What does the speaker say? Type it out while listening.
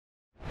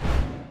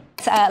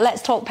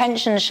Let's talk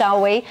pensions,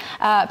 shall we?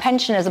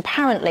 Pensioners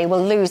apparently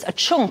will lose a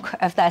chunk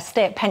of their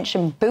state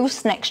pension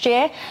boost next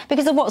year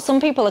because of what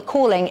some people are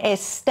calling a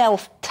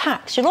stealth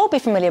tax. You'll all be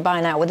familiar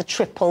by now with a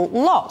triple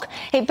lock.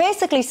 It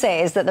basically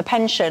says that the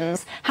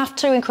pensions have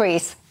to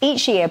increase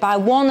each year by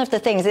one of the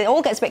things. It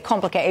all gets a bit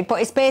complicated,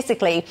 but it's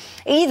basically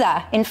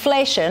either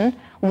inflation,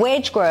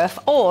 wage growth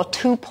or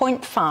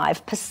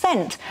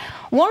 2.5%.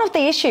 One of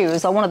the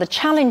issues, or one of the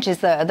challenges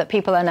that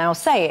people are now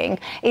saying,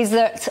 is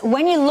that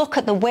when you look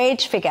at the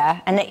wage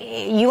figure and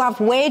you have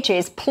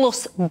wages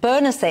plus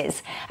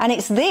bonuses, and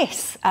it's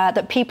this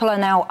that people are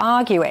now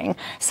arguing.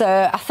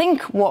 So I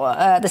think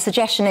what the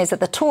suggestion is that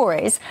the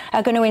Tories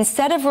are going to,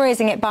 instead of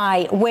raising it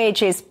by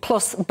wages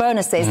plus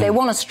bonuses, they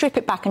want to strip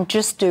it back and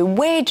just do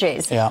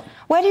wages. Yeah.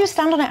 Where do you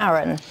stand on it,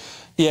 Aaron?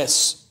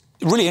 Yes,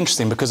 really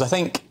interesting, because I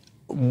think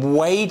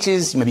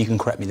wages, maybe you can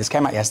correct me, this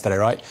came out yesterday,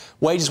 right?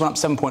 Wages went up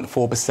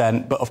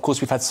 7.4%, but of course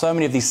we've had so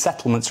many of these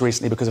settlements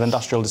recently because of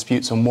industrial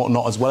disputes and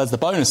whatnot, as well as the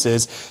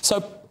bonuses.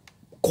 So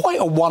quite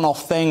a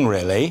one-off thing,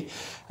 really,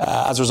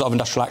 as a result of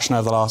industrial action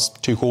over the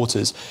last 2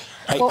 quarters.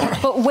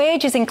 But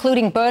wages,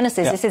 including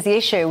bonuses, this is the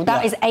issue.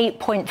 That is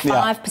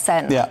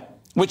 8.5%. Yeah,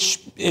 which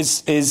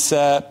is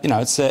you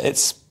know,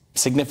 it's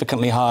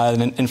significantly higher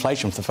than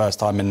inflation for the first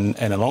time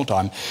in a long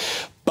time.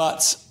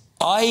 But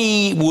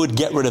I would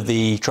get rid of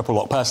the triple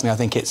lock. Personally, I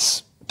think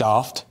it's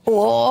daft.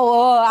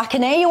 Oh, I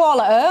can hear you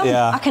all at home.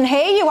 Yeah. I can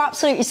hear you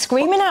absolutely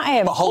screaming at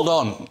him. But hold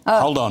on.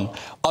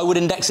 I would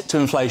index it to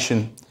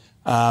inflation.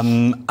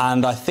 And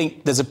I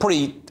think there's a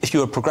pretty, if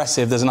you're a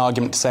progressive, there's an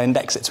argument to say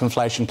index it to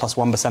inflation plus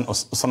 1% or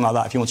something like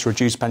that if you want to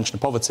reduce pension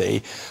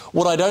poverty.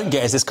 What I don't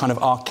get is this kind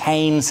of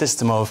arcane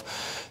system of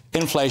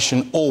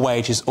inflation or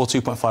wages or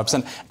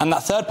 2.5%. And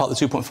that third part, the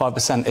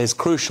 2.5%, is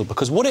crucial,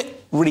 because what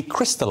it really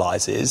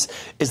crystallises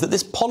is that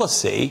this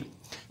policy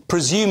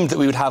presumed that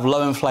we would have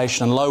low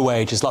inflation and low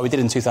wages like we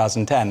did in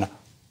 2010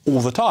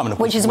 all the time. And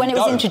which is when it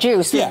was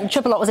introduced. Yeah.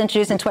 Triple lock was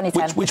introduced in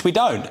 2010. Which we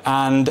don't.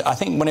 And I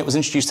think when it was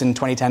introduced in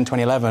 2010,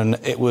 2011,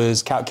 it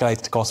was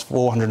calculated to cost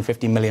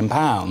 £450 million.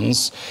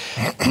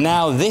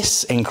 Now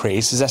this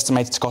increase is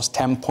estimated to cost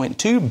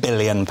 £10.2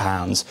 billion.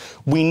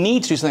 We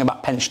need to do something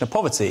about pensioner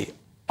poverty.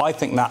 I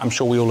think that, I'm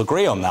sure we all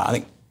agree on that. I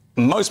think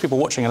most people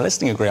watching and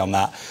listening agree on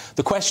that.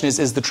 The question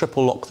is the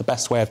triple lock the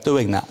best way of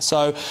doing that?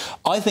 So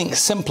I think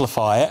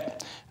simplify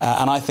it,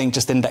 and I think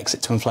just index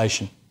it to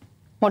inflation.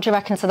 What do you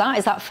reckon to that?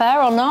 Is that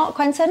fair or not,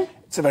 Quentin?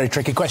 It's a very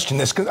tricky question,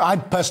 this, because I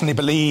personally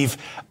believe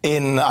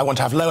I want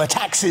to have lower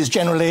taxes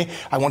generally,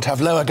 I want to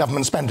have lower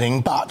government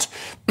spending, but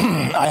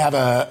I have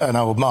an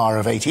old Ma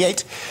of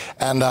 88,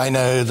 and I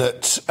know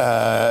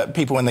that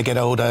people, when they get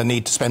older,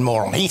 need to spend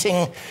more on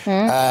heating.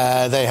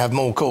 They have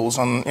more calls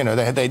on, you know,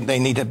 they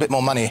need a bit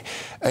more money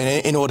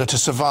in order to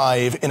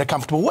survive in a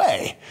comfortable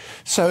way.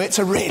 So it's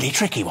a really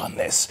tricky one,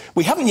 this.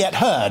 We haven't yet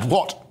heard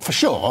what, for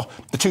sure,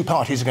 the two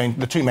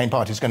main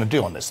parties are going to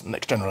do on this in the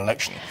next general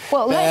election.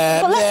 Well,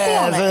 let's be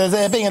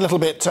honest. They're being a little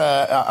bit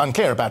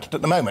unclear about it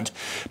at the moment.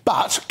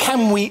 But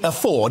can we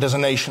afford, as a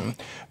nation,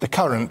 the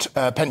current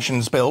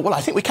pensions bill? Well,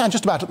 I think we can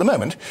just about at the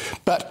moment.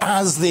 But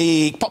as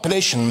the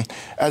population,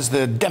 as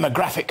the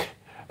demographic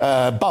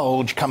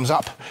bulge comes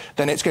up,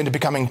 then it's going to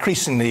become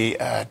increasingly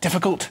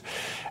difficult.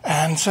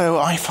 And so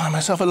I find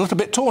myself a little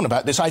bit torn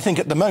about this. I think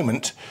at the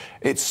moment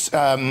it's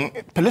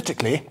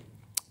politically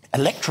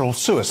electoral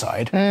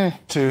suicide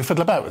to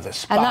fiddle about with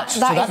this. And but,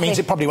 so that means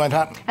it probably won't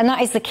happen. And that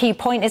is the key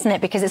point, isn't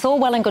it? Because it's all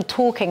well and good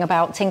talking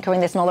about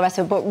tinkering this and all the rest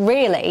of it, but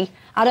really,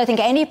 I don't think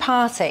any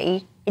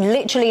party,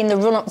 literally in the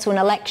run-up to an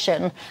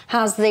election,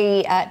 has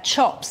the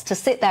chops to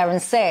sit there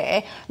and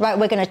say, right,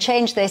 we're going to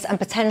change this and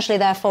potentially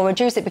therefore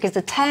reduce it, because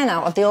the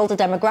turnout of the older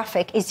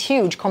demographic is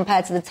huge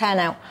compared to the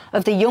turnout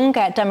of the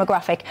younger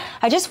demographic.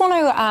 I just want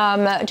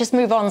to just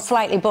move on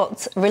slightly,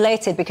 but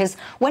related, because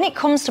when it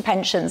comes to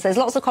pensions, there's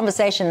lots of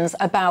conversations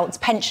about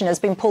pensioners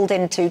being pulled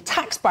into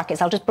tax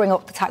brackets. I'll just bring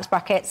up the tax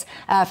brackets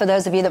for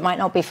those of you that might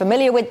not be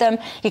familiar with them.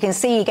 You can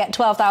see you get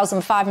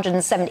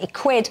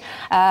 £12,570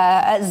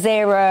 at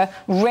zero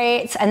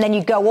rate. And then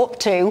you go up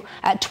to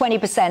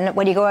 20%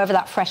 when you go over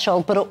that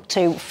threshold, but up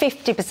to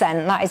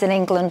 50%. That is in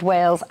England,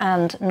 Wales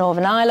and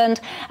Northern Ireland.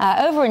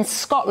 Over in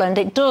Scotland,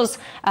 it does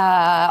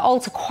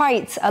alter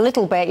quite a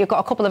little bit. You've got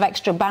a couple of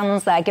extra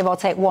bands there, give or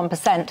take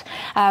 1%.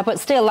 But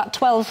still, that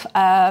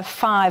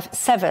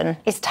 12,570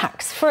 is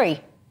tax-free.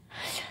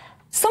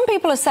 Some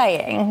people are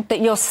saying that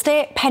your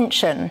state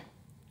pension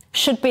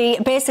should be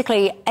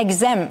basically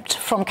exempt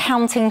from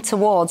counting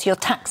towards your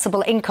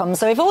taxable income.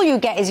 So if all you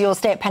get is your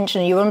state pension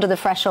and you're under the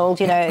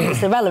threshold, you know,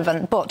 it's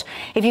irrelevant. But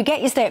if you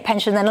get your state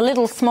pension, then a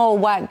little small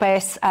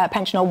work-based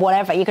pension or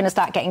whatever, you're going to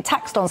start getting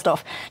taxed on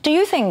stuff. Do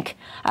you think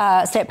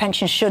state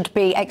pension should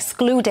be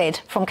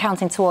excluded from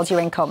counting towards your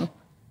income?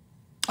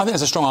 I think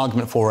there's a strong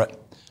argument for it.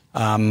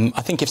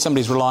 I think if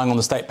somebody's relying on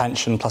the state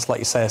pension plus, like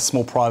you say, a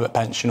small private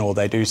pension, or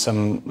they do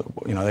some,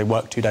 you know, they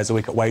work 2 days a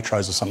week at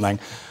Waitrose or something,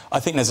 I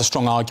think there's a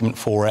strong argument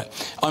for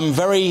it. I'm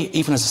very,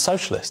 even as a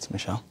socialist,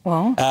 Michelle,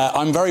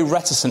 I'm very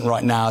reticent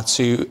right now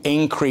to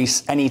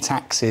increase any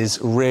taxes,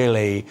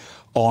 really,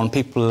 on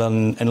people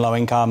in low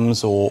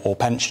incomes or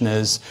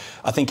pensioners.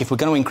 I think if we're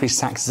going to increase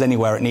taxes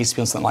anywhere, it needs to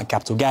be on something like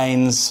capital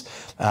gains.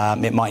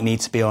 It might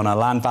need to be on a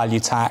land value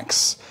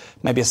tax,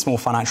 maybe a small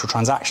financial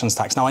transactions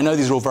tax. Now, I know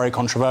these are all very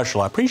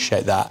controversial. I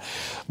appreciate that.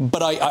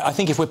 But I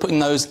think if we're putting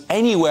those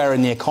anywhere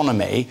in the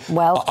economy...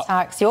 Wealth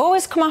tax. You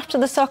always come after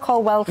the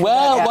so-called wealth tax.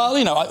 Well,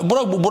 you know,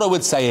 what I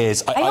would say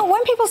is...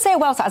 when people say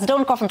wealth tax, I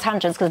don't go off on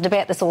tangents because I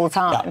debate this all the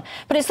time, yeah.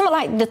 But it's something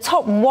like the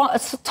top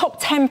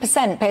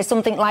 10% pay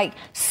something like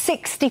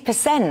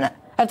 60%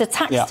 of the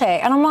tax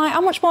take. And I'm like,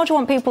 how much more do you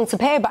want people to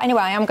pay? But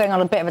anyway, I am going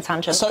on a bit of a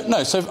tangent.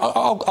 So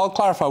I'll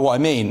clarify what I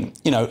mean.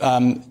 You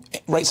know,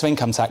 rates of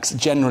income tax,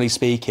 generally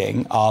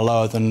speaking, are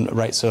lower than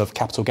rates of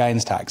capital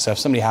gains tax. So if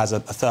somebody has a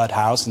third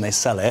house and they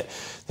sell it,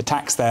 the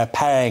tax they're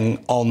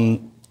paying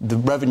on the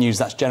revenues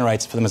that's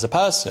generated for them as a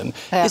person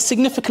is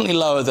significantly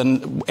lower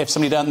than if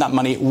somebody earned that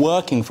money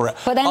working for it.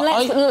 But then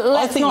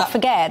let's not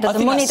forget that the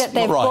money that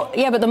they've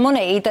but the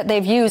money that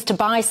they've used to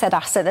buy said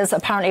asset that's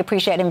apparently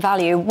appreciated in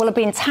value will have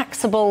been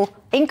taxable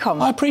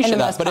income. I appreciate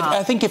that, but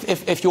I think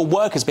if your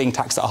work is being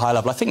taxed at a high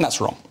level, I think that's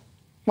wrong.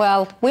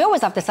 Well, we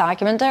always have this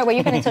argument, don't we?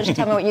 You get in touch and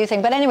tell me what you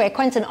think. But anyway,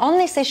 Quentin, on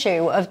this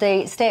issue of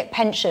the state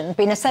pension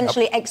being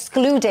essentially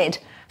excluded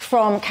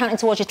from counting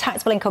towards your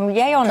taxable income,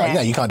 yay or nay?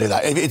 No, you can't do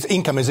that. It's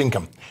income is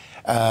income.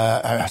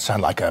 I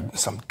sound like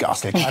some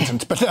ghastly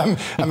accountant, but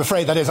I'm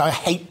afraid that is. I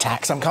hate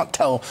tax. I can't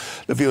tell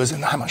the viewers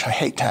how much I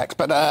hate tax,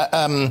 but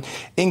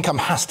income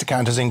has to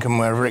count as income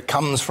wherever it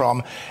comes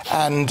from.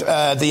 And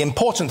the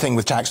important thing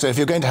with tax, so if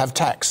you're going to have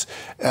tax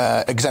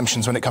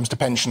exemptions when it comes to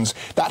pensions,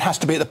 that has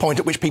to be at the point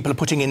at which people are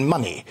putting in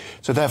money.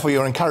 So therefore,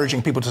 you're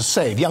encouraging people to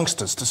save,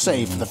 youngsters to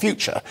save for the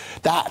future.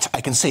 That,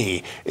 I can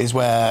see, is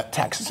where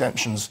tax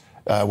exemptions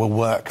will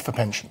work for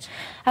pensions.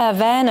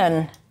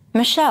 Vernon,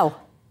 Michelle,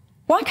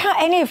 why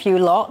can't any of you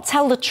lot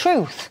tell the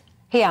truth,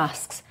 he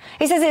asks.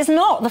 He says it's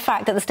not the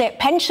fact that the state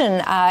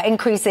pension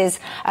increases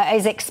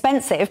is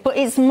expensive, but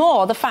it's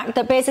more the fact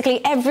that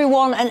basically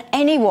everyone and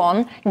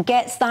anyone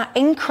gets that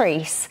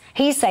increase.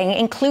 He's saying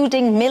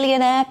including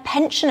millionaire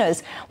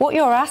pensioners. What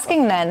you're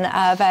asking then,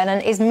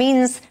 Vernon, is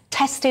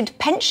means-tested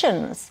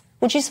pensions.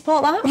 Would you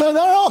support that? Well,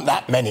 there aren't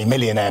that many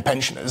millionaire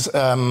pensioners,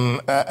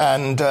 and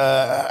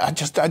I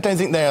don't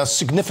think they are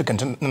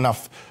significant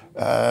enough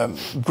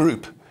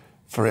group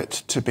for it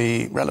to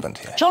be relevant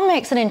here. John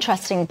makes an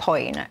interesting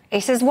point. He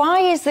says, why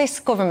is this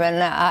government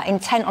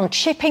intent on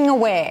chipping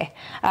away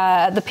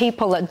the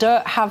people that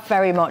don't have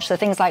very much, so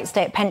things like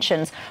state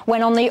pensions,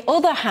 when on the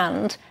other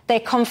hand, they're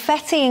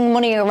confettiing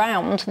money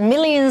around,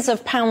 millions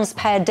of pounds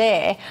per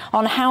day,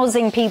 on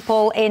housing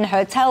people in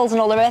hotels and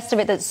all the rest of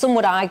it that some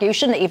would argue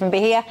shouldn't even be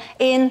here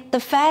in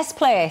the first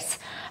place.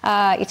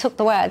 You took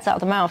the words out of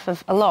the mouth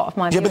of a lot of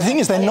my viewers. Yeah, but the thing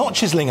is, they're not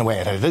chiselling away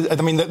at it.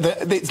 I mean,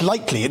 it's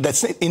likely,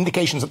 there's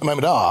indications at the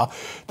moment are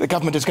the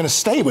government is going to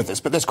stay with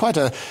this. But there's quite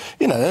an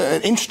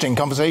interesting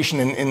conversation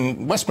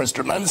in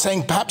Westminster at the moment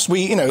saying perhaps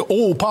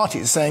all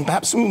parties saying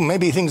perhaps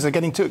maybe things are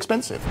getting too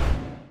expensive.